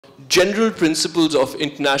general principles of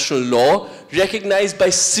international law recognized by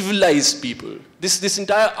civilized people. This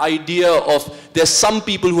entire idea of there's some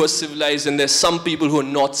people who are civilized and there's some people who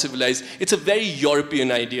are not civilized, it's a very European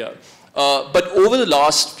idea. But over the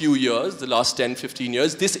last few years, the last 10, 15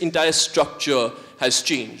 years, this entire structure has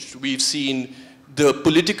changed. We've seen the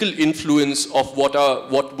political influence of what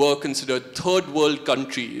were considered third world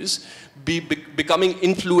countries becoming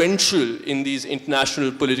influential in these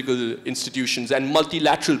international political institutions and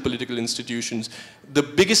multilateral political institutions. The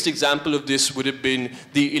biggest example of this would have been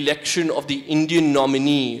the election of the Indian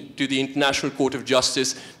nominee to the International Court of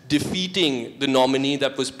Justice, defeating the nominee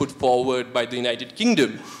that was put forward by the United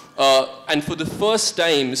Kingdom. And for the first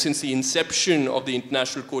time since the inception of the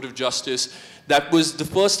International Court of Justice, that was the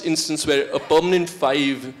first instance where a permanent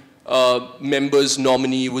 5 members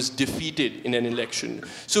nominee was defeated in an election.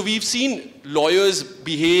 So we've seen lawyers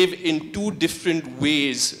behave in 2 different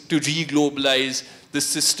ways to re-globalize the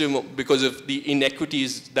system because of the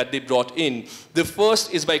inequities that they brought in. The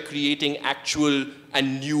first is by creating actual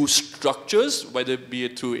and new structures, whether be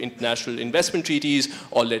it through international investment treaties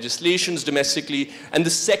or legislations domestically. And the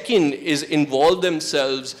second is involve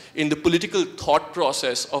themselves in the political thought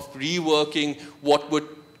process of reworking what were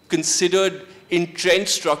considered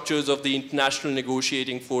entrenched structures of the international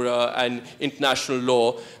negotiating fora and international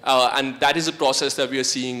law. And that is a process that we are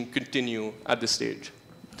seeing continue at this stage.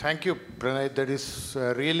 Thank you, Pranay. That is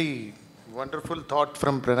really wonderful thought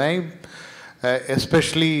from Pranay.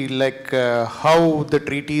 Especially like how the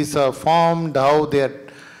treaties are formed, how they are,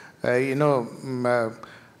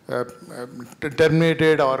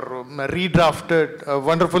 terminated or redrafted.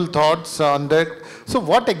 Wonderful thoughts on that. So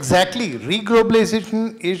what exactly?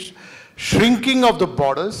 Re-globalization is shrinking of the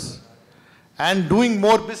borders and doing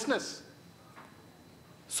more business.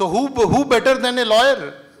 So who better than a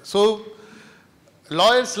lawyer? So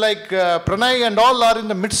lawyers like Pranay and all are in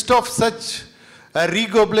the midst of such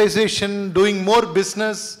re-globalization, doing more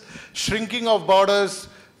business, shrinking of borders,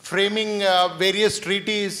 framing various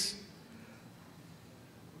treaties.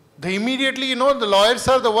 Immediately, the lawyers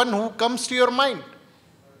are the one who comes to your mind.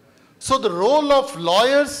 So the role of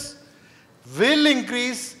lawyers will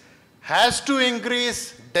increase, has to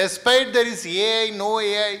increase, despite there is AI, no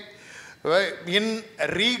AI. In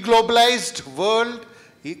a re-globalized world,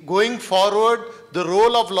 going forward, the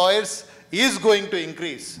role of lawyers is going to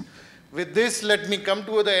increase. With this, let me come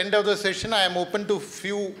to the end of the session. I am open to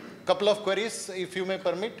couple of queries, if you may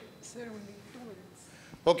permit. Sir, only 2 minutes.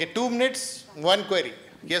 Okay, 2 minutes, 1 query.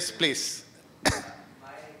 Yes, please. My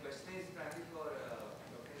question is primarily for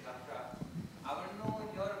Dr. Nedumpara. I want to know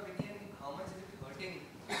your opinion, how much is it hurting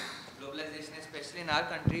globalization, especially in our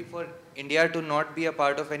country, for India to not be a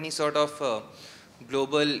part of any sort of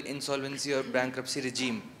global insolvency or bankruptcy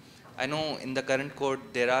regime? I know in the current code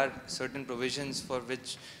there are certain provisions for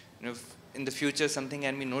which in the future something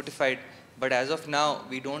can be notified, but as of now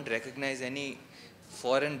we don't recognize any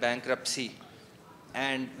foreign bankruptcy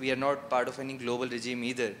and we are not part of any global regime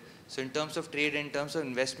either. So in terms of trade, in terms of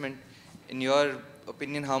investment, in your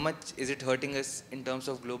opinion, how much is it hurting us in terms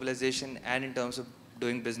of globalization and in terms of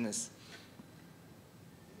doing business?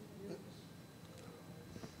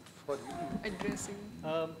 Addressing.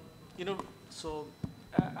 So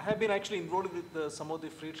I have been actually involved with some of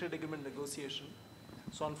the free trade agreement negotiation.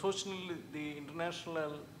 So unfortunately, the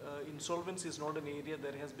international insolvency is not an area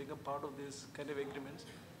that has become part of these kind of agreements.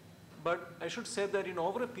 But I should say that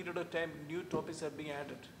over a period of time, new topics are being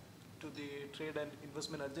added to the trade and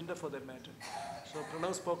investment agenda for that matter. So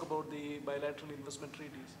Pranay spoke about the bilateral investment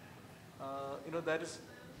treaties. That is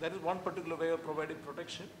one particular way of providing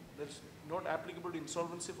protection. That is not applicable to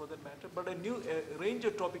insolvency for that matter. But a range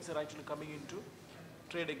of topics are actually coming into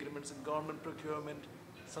trade agreements in government procurement,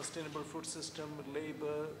 sustainable food system,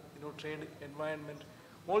 labor, trade, environment.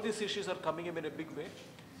 All these issues are coming in a big way.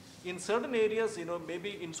 In certain areas,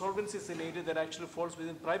 maybe insolvency is an area that actually falls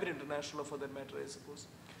within private international law for that matter, I suppose.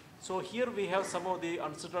 So here we have some of the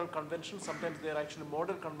UNCITRAL conventions. Sometimes they are actually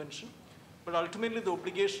model convention. But ultimately, the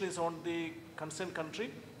obligation is on the concerned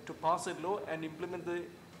country to pass a law and implement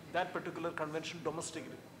that particular convention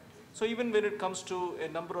domestically. So even when it comes to a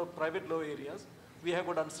number of private law areas, we have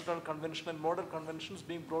got UNCITRAL convention and model conventions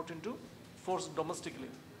being brought into force domestically.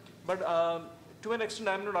 But to an extent,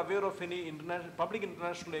 I am not aware of any public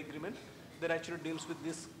international agreement that actually deals with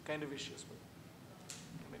this kind of issues.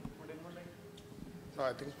 No,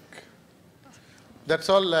 I think that's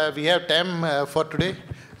all we have time for today.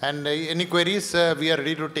 And any queries, we are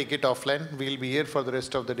ready to take it offline. We will be here for the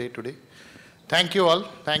rest of the day today. Thank you all.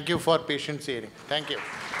 Thank you for patience hearing. Thank you.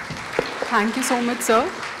 Thank you so much, sir.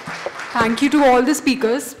 Thank you to all the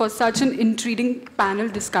speakers for such an intriguing panel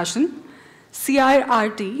discussion.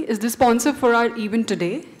 CIRT is the sponsor for our event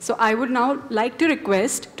today, so I would now like to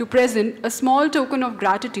request to present a small token of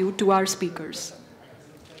gratitude to our speakers.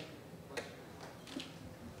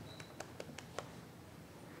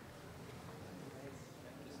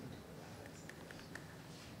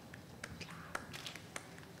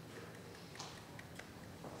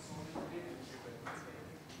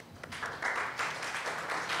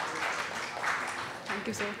 Thank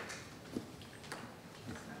you, sir.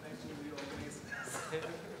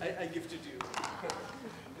 I gift it to you.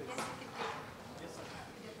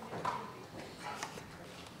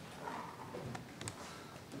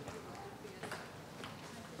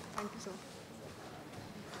 Thank you, sir.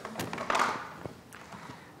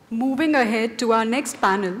 Moving ahead to our next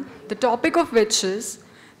panel, the topic of which is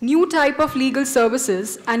new type of legal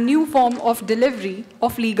services and new form of delivery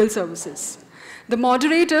of legal services. The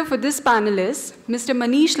moderator for this panel is Mr.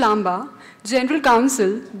 Manish Lamba, General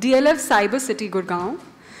Counsel, DLF Cyber City, Gurgaon.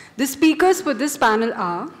 The speakers for this panel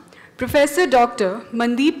are Professor Dr.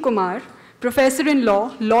 Mandeep Kumar, Professor in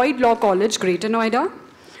Law, Lloyd Law College, Greater Noida.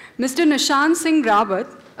 Mr. Nishant Singh Rawat,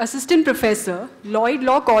 Assistant Professor, Lloyd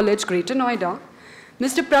Law College, Greater Noida.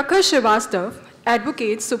 Mr. Prakhar Srivastav,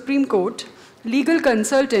 Advocate, Supreme Court, Legal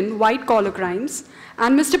Consultant, White Collar Crimes.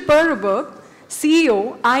 And Mr. Perberg,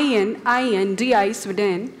 CEO, INDI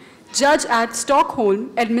Sweden, Judge at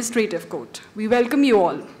Stockholm Administrative Court. We welcome you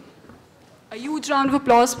all. A huge round of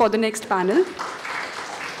applause for the next panel.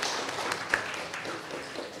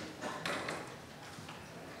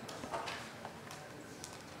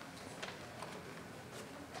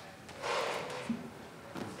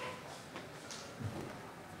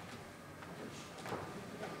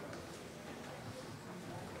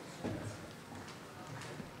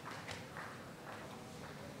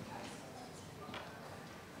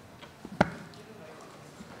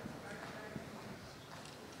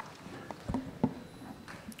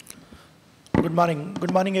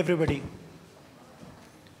 Good morning, everybody.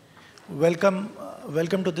 Welcome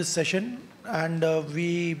to this session. And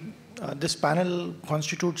this panel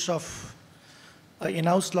constitutes of an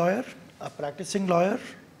in-house lawyer, a practicing lawyer,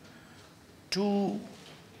 two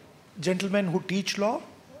gentlemen who teach law,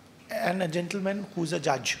 and a gentleman who's a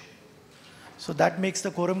judge. So that makes the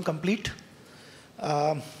quorum complete.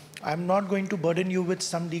 I'm not going to burden you with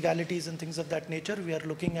some legalities and things of that nature. We are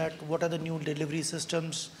looking at what are the new delivery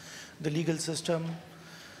systems, the legal system,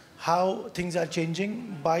 how things are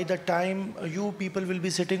changing. By the time you people will be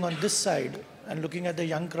sitting on this side and looking at the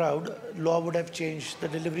young crowd, law would have changed, the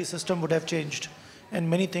delivery system would have changed, and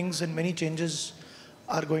many things and many changes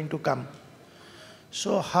are going to come.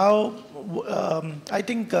 So how, I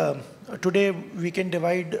think today we can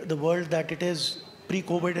divide the world that it is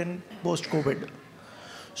pre-COVID and post-COVID.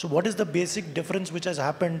 So what is the basic difference which has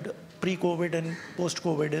happened pre-COVID and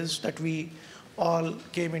post-COVID is that we all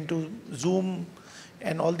came into Zoom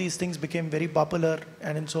and all these things became very popular,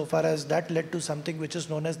 and insofar as that led to something which is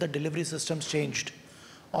known as the delivery systems changed,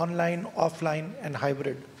 online, offline and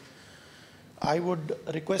hybrid. I would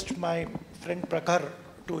request my friend Prakhar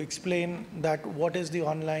to explain that what is the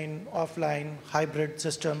online, offline, hybrid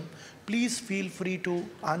system. Please feel free to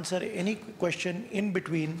answer any question in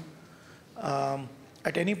between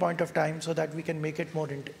at any point of time so that we can make it more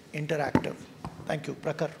interactive. Thank you.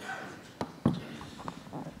 Prakhar.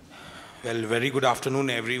 Well, very good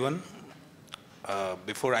afternoon, everyone.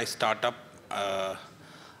 Before I start up,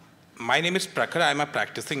 my name is Prakhar. I'm a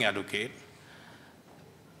practicing advocate.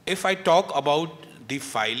 If I talk about the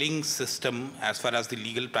filing system as far as the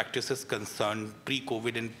legal practice is concerned,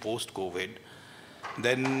 pre-COVID and post-COVID,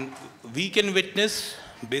 then we can witness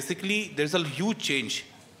basically there's a huge change,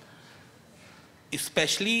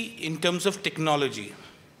 especially in terms of technology.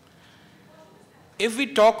 If we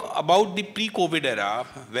talk about the pre-COVID era,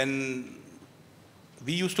 when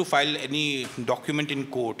we used to file any document in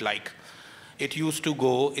court, like it used to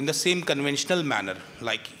go in the same conventional manner,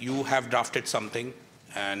 like you have drafted something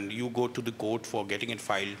and you go to the court for getting it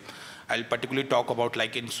filed. I'll particularly talk about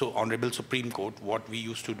like in Honorable Supreme Court, what we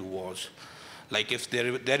used to do was, like if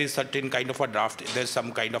there is certain kind of a draft, there's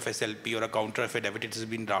some kind of SLP or a counter affidavit, it has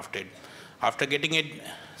been drafted. After getting it,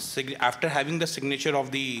 after having the signature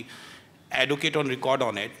of the advocate on record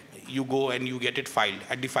on it, you go and you get it filed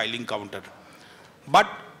at the filing counter. But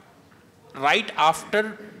right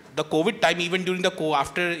after the COVID time, even during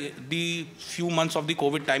after the few months of the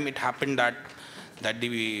COVID time, it happened that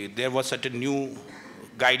there was certain new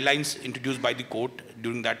guidelines introduced by the court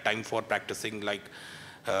during that time for practicing, like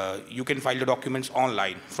you can file the documents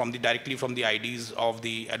online directly from the IDs of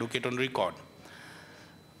the advocate on record.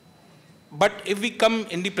 But if we come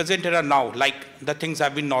in the present era now, like the things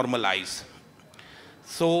have been normalized.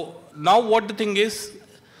 So now what the thing is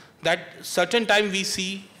that certain time we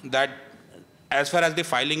see that as far as the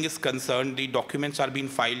filing is concerned, the documents are being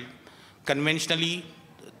filed conventionally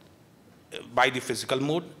by the physical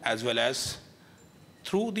mode as well as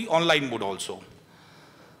through the online mode also.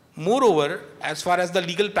 Moreover, as far as the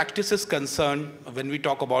legal practice is concerned, when we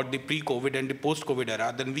talk about the pre-COVID and the post-COVID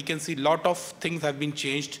era, then we can see a lot of things have been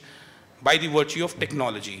changed by the virtue of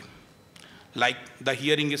technology, like the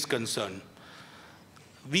hearing is concerned.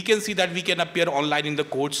 We can see that we can appear online in the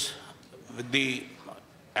courts with the,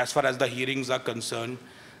 as far as the hearings are concerned,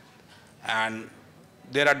 and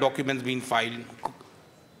there are documents being filed,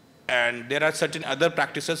 and there are certain other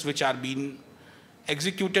practices which are being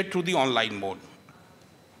executed through the online mode.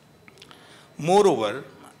 Moreover,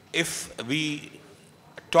 if we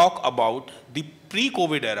talk about the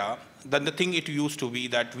pre-COVID era, then the thing it used to be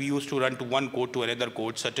that we used to run to one court to another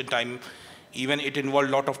court. Certain time, even it involved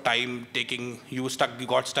a lot of time taking, you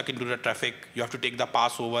got stuck into the traffic, you have to take the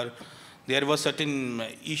pass over. There were certain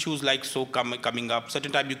issues like so coming up.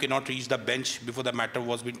 Certain time you cannot reach the bench before the matter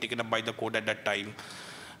was being taken up by the court at that time.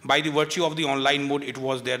 By the virtue of the online mode, it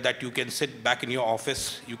was there that you can sit back in your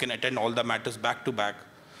office, you can attend all the matters back to back.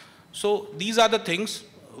 So these are the things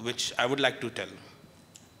which I would like to tell.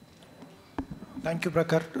 Thank you,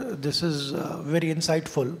 Prakhar. This is very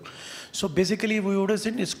insightful. So basically, we would have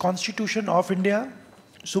seen is Constitution of India,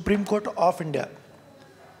 Supreme Court of India,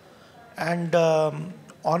 and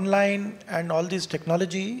online and all this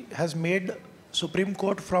technology has made Supreme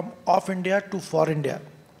Court from of India to for India.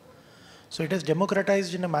 So it has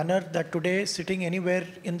democratized in a manner that today, sitting anywhere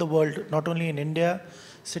in the world, not only in India,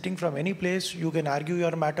 sitting from any place, you can argue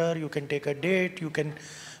your matter, you can take a date, you can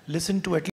listen to at least